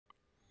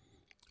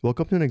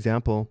Welcome to an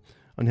example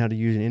on how to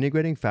use an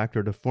integrating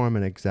factor to form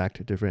an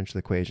exact differential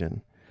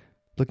equation.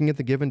 Looking at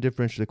the given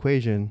differential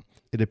equation,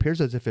 it appears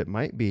as if it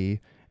might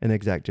be an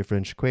exact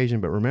differential equation,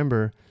 but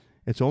remember,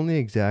 it's only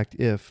exact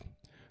if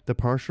the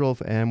partial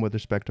of m with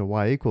respect to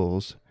y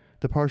equals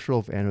the partial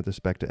of n with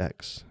respect to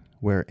x,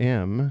 where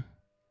m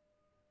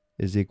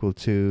is equal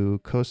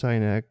to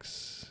cosine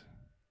x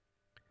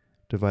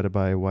divided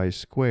by y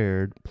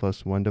squared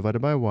plus 1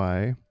 divided by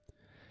y,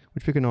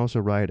 which we can also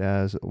write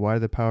as y to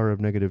the power of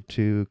negative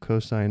 2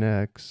 cosine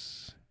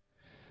x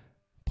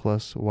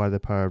plus y to the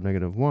power of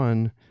negative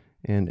 1,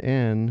 and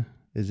n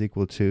is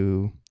equal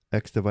to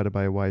x divided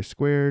by y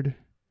squared,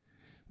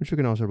 which we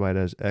can also write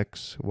as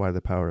x y to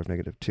the power of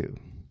negative 2.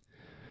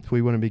 So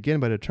we want to begin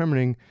by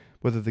determining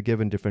whether the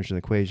given differential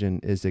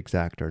equation is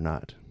exact or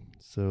not.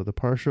 So the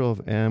partial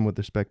of m with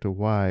respect to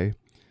y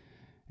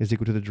is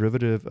equal to the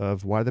derivative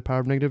of y to the power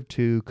of negative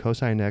 2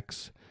 cosine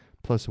x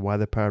plus y to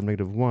the power of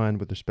negative 1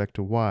 with respect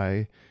to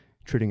y,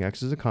 treating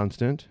x as a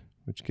constant,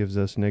 which gives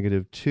us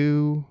negative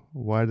 2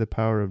 y to the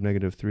power of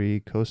negative 3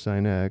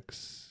 cosine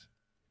x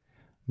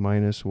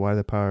minus y to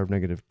the power of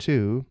negative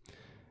 2,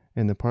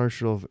 and the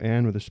partial of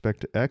n with respect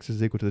to x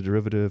is equal to the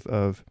derivative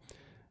of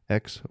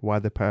x y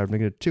to the power of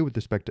negative 2 with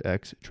respect to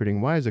x,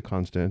 treating y as a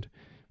constant,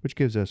 which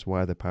gives us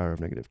y to the power of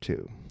negative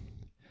 2.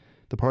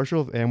 The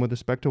partial of n with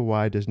respect to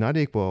y does not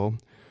equal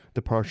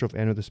the partial of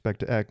n with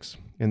respect to x,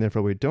 and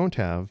therefore we don't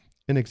have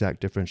an exact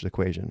differential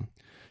equation.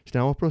 So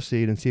now we'll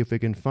proceed and see if we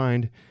can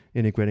find an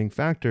integrating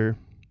factor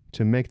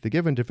to make the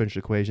given differential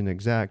equation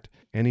exact.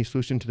 Any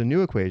solution to the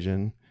new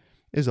equation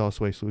is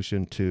also a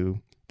solution to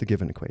the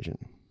given equation.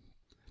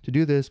 To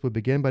do this, we'll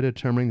begin by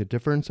determining the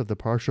difference of the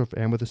partial of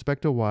n with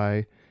respect to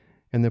y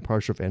and the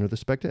partial of n with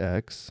respect to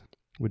x,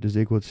 which is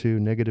equal to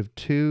negative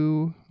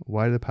 2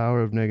 y to the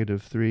power of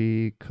negative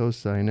 3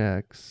 cosine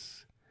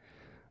x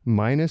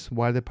minus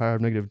y to the power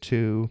of negative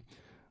 2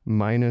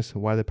 minus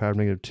y to the power of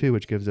negative 2,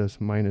 which gives us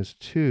minus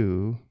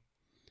 2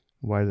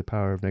 y to the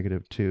power of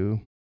negative 2.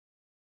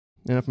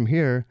 And now from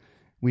here,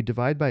 we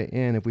divide by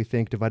n if we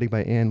think dividing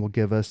by n will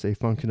give us a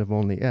function of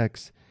only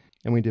x,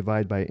 and we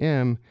divide by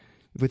m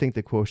if we think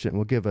the quotient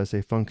will give us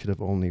a function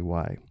of only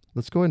y.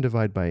 Let's go and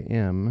divide by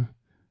m.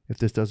 If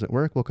this doesn't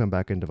work, we'll come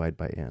back and divide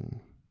by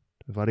n.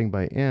 Dividing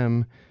by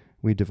m,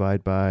 we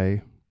divide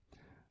by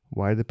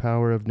y to the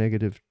power of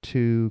negative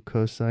 2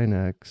 cosine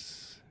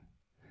x,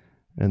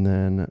 and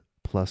then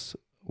plus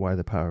y to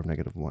the power of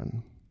negative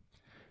 1.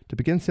 To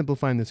begin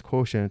simplifying this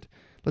quotient,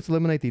 let's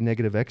eliminate the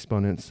negative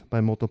exponents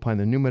by multiplying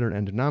the numerator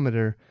and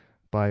denominator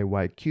by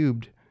y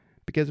cubed,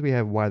 because we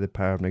have y to the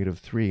power of negative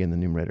 3 in the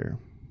numerator.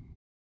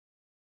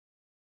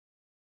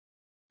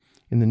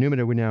 In the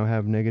numerator, we now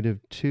have negative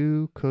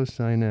 2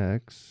 cosine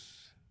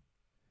x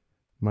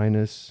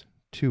minus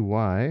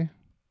 2y.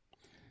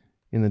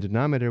 In the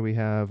denominator, we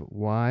have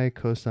y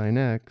cosine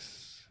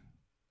x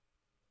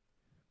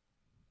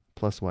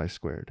plus y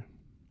squared.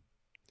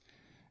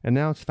 And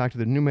now let's factor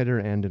the numerator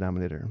and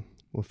denominator.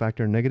 We'll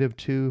factor negative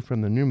 2 from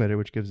the numerator,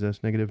 which gives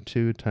us negative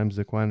 2 times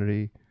the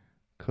quantity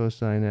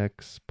cosine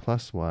x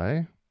plus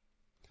y.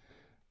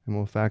 And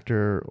we'll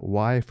factor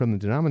y from the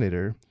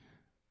denominator,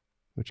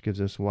 which gives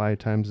us y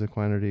times the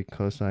quantity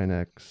cosine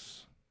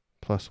x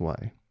plus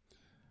y.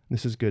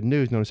 This is good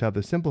news. Notice how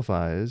this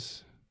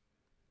simplifies.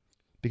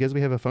 Because we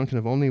have a function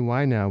of only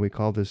y now, we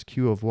call this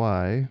q of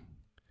y.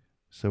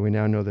 So we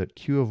now know that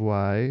q of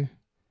y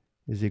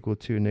is equal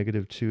to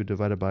negative 2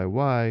 divided by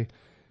y,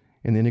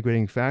 and the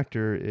integrating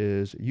factor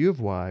is u of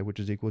y, which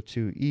is equal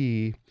to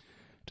e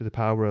to the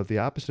power of the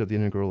opposite of the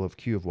integral of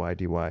q of y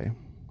dy.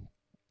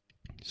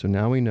 So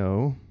now we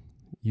know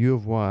u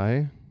of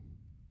y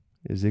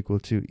is equal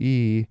to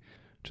e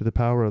to the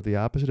power of the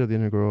opposite of the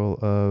integral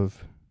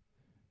of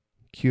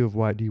q of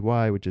y dy,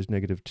 which is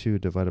negative 2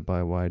 divided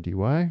by y dy.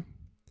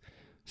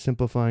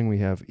 Simplifying, we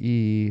have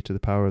e to the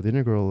power of the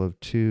integral of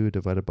 2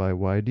 divided by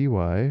y dy,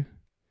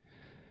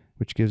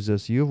 which gives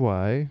us u of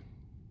y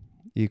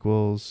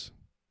equals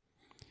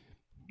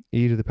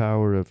e to the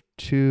power of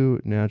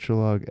 2 natural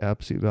log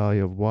absolute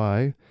value of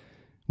y.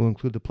 We'll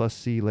include the plus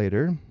c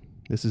later.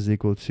 This is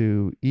equal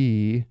to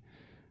e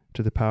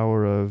to the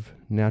power of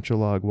natural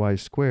log y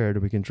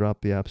squared. We can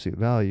drop the absolute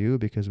value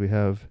because we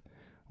have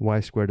y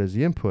squared as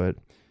the input,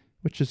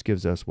 which just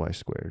gives us y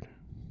squared.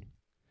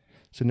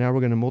 So now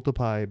we're going to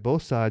multiply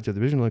both sides of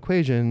the original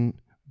equation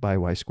by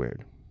y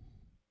squared.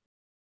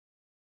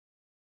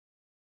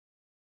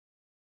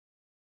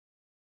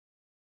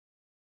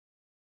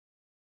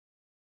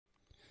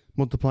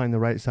 Multiplying the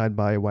right side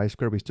by y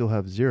squared, we still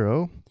have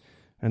 0.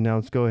 And now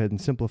let's go ahead and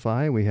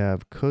simplify. We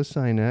have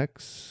cosine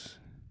x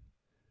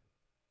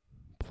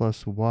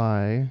plus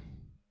y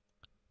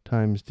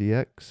times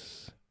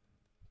dx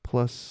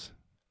plus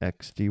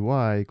x dy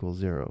equals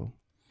 0.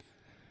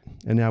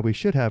 And now we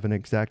should have an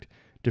exact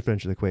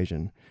differential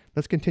equation.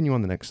 Let's continue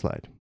on the next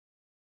slide.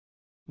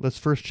 Let's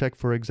first check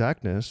for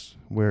exactness,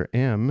 where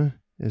m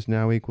is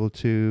now equal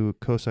to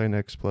cosine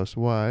x plus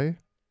y,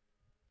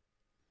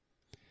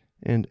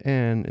 and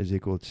n is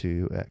equal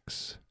to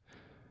x.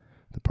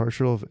 The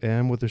partial of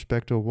m with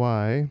respect to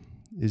y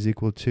is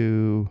equal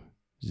to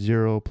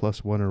 0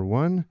 plus 1 or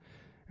 1,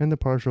 and the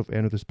partial of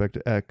n with respect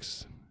to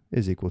x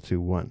is equal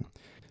to 1.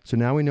 So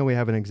now we know we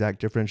have an exact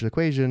differential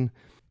equation,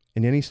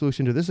 and any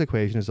solution to this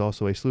equation is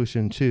also a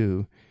solution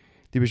to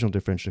the original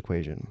differential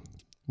equation,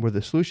 where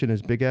the solution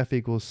is big F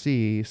equals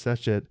c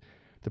such that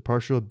the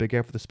partial of big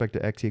F with respect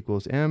to x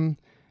equals m,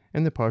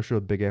 and the partial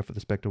of big F with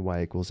respect to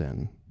y equals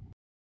n.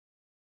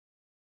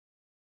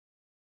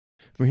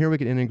 From here we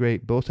can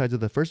integrate both sides of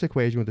the first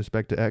equation with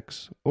respect to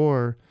x,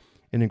 or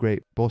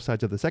integrate both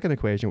sides of the second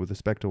equation with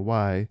respect to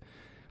y.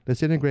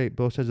 Let's integrate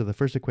both sides of the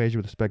first equation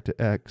with respect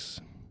to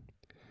x,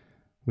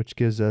 which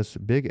gives us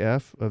big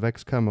F of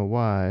x comma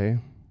y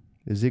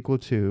is equal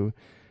to,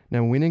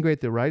 now when we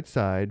integrate the right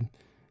side,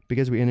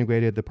 because we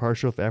integrated the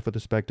partial of f with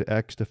respect to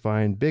x to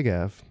find big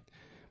F,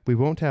 we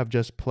won't have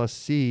just plus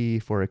c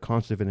for a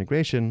constant of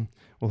integration,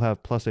 we'll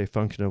have plus a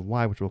function of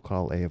y, which we'll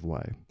call a of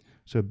y.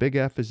 So big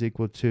F is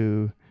equal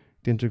to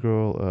the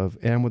integral of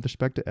m with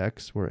respect to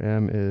x, where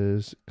m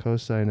is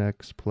cosine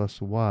x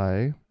plus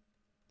y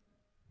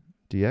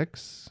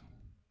dx,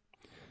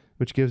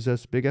 which gives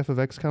us big F of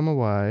x comma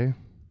y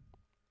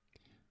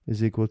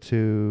is equal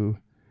to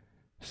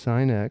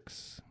sine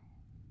x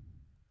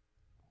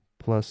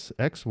plus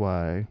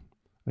xy,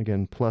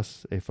 again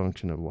plus a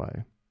function of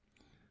y.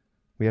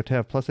 We have to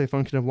have plus a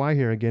function of y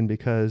here again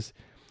because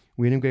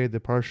we integrated the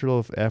partial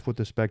of f with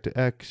respect to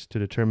x to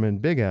determine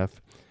big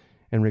F,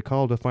 and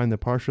recall to find the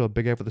partial of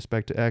big F with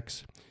respect to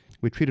x,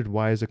 we treated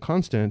y as a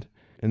constant,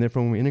 and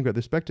therefore when we integrate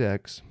with respect to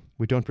x,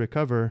 we don't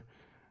recover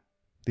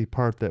the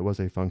part that was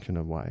a function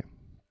of y.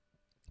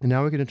 And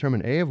now we can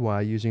determine a of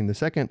y using the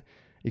second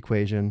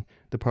equation,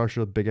 the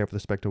partial of big F with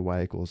respect to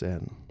y equals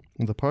n.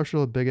 And the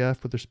partial of big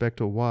F with respect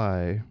to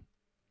y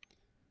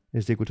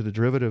is equal to the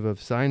derivative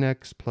of sine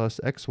x plus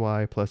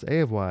xy plus a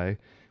of y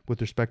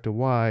with respect to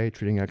y,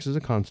 treating x as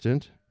a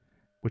constant,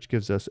 which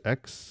gives us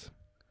x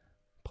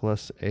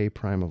plus a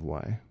prime of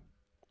y.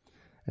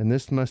 And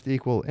this must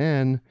equal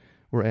n,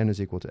 where n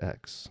is equal to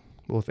x.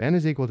 Well, if n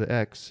is equal to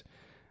x,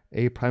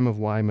 a prime of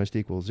y must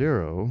equal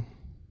 0.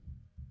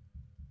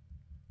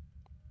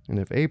 And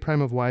if a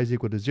prime of y is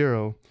equal to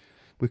 0,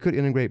 we could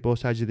integrate both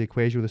sides of the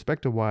equation with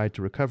respect to y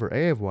to recover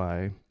a of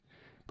y.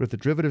 But if the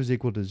derivative is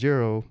equal to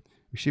 0,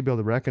 we should be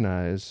able to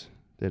recognize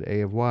that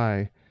a of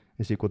y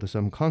is equal to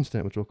some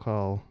constant, which we'll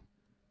call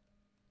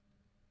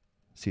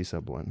c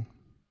sub 1.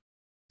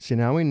 So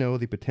now we know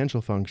the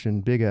potential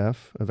function big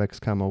F of x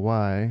comma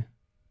y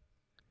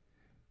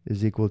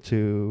is equal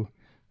to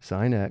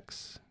sine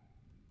x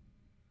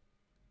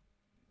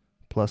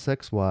plus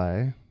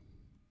xy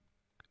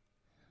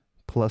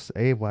plus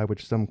a of y,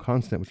 which is some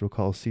constant, which we'll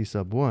call c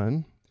sub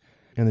 1.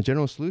 And the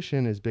general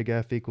solution is big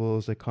F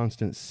equals a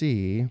constant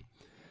c.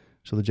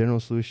 So the general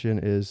solution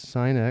is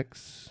sine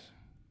x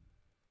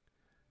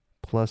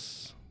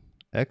plus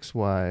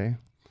xy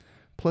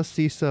plus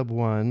c sub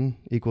 1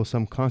 equals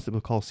some constant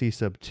we'll call c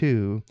sub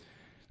 2.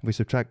 If we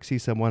subtract c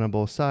sub 1 on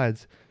both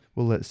sides,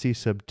 we'll let c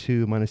sub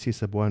 2 minus c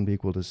sub 1 be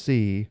equal to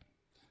c,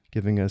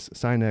 giving us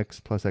sine x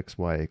plus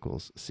xy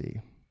equals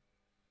c.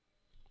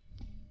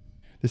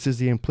 This is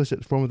the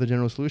implicit form of the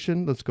general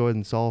solution. Let's go ahead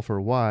and solve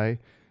for y.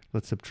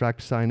 Let's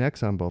subtract sine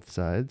x on both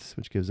sides,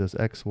 which gives us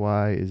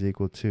xy is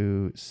equal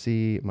to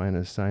c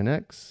minus sine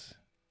x.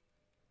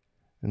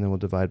 And then we'll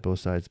divide both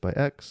sides by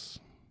x,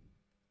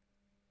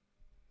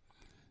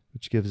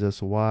 which gives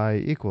us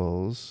y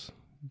equals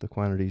the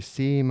quantity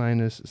c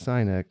minus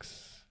sine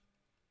x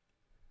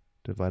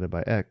divided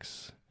by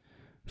x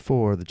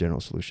for the general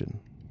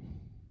solution.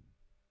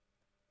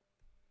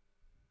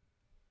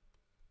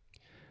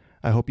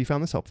 I hope you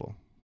found this helpful.